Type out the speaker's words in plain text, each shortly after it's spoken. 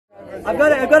I've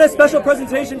got a special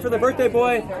presentation for the birthday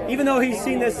boy. Even though he's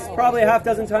seen this probably a half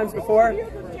dozen times before,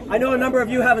 I know a number of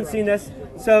you haven't seen this.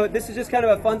 So this is just kind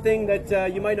of a fun thing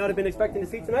that you might not have been expecting to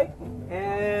see tonight,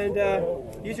 and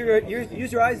use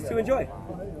your eyes to enjoy.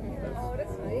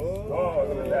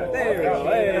 There we go.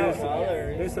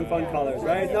 There's some fun colors,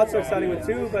 right? Not so exciting with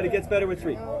 2, but it gets better with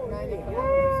 3. Yeah,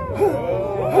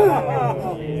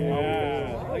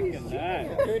 look at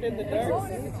that. Good in the dark.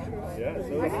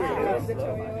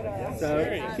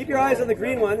 So keep your eyes on the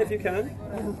green one if you can.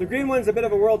 The green one's a bit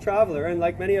of a world traveler, and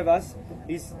like many of us,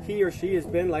 he or she has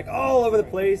been like all over the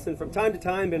place, and from time to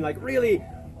time been like really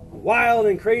wild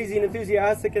and crazy and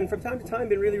enthusiastic, and from time to time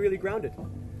been really, really grounded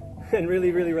and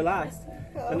really, really relaxed.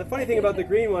 And the funny thing about the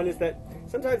green one is that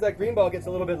sometimes that green ball gets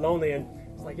a little bit lonely, and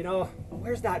it's like,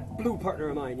 where's that blue partner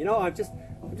of mine? I'm just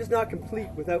not complete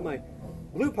without my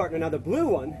blue partner. Now the blue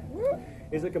one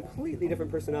is a completely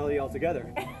different personality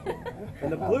altogether.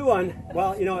 And the blue one,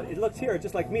 well, it looks here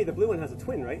just like me. The blue one has a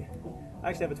twin, right? I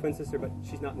actually have a twin sister, but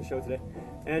she's not in the show today.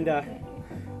 And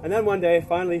then one day,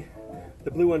 finally,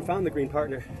 the blue one found the green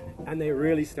partner, and they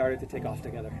really started to take off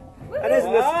together. And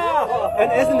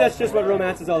isn't this just what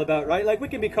romance is all about, right? Like, we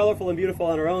can be colorful and beautiful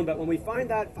on our own, but when we find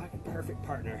that fucking perfect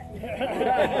partner,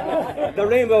 the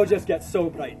rainbow just gets so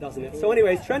bright, doesn't it? So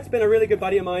anyways, Trent's been a really good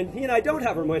buddy of mine. He and I don't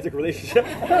have a romantic relationship.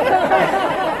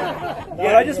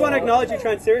 But I just want to acknowledge you,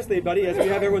 Trent, seriously, buddy, as we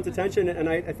have everyone's attention, and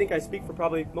I think I speak for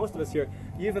probably most of us here.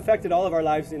 You've affected all of our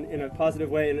lives in a positive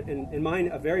way, and in mine,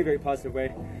 a very, very positive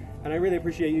way. And I really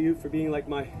appreciate you for being like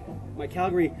my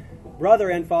Calgary brother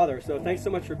and father. So thanks so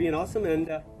much for being awesome, and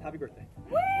happy birthday.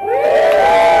 Isn't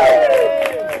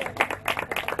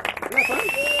that fun?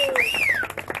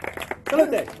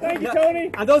 Salute. Thank you,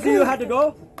 Tony. And those of you who had to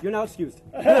go, you're now excused.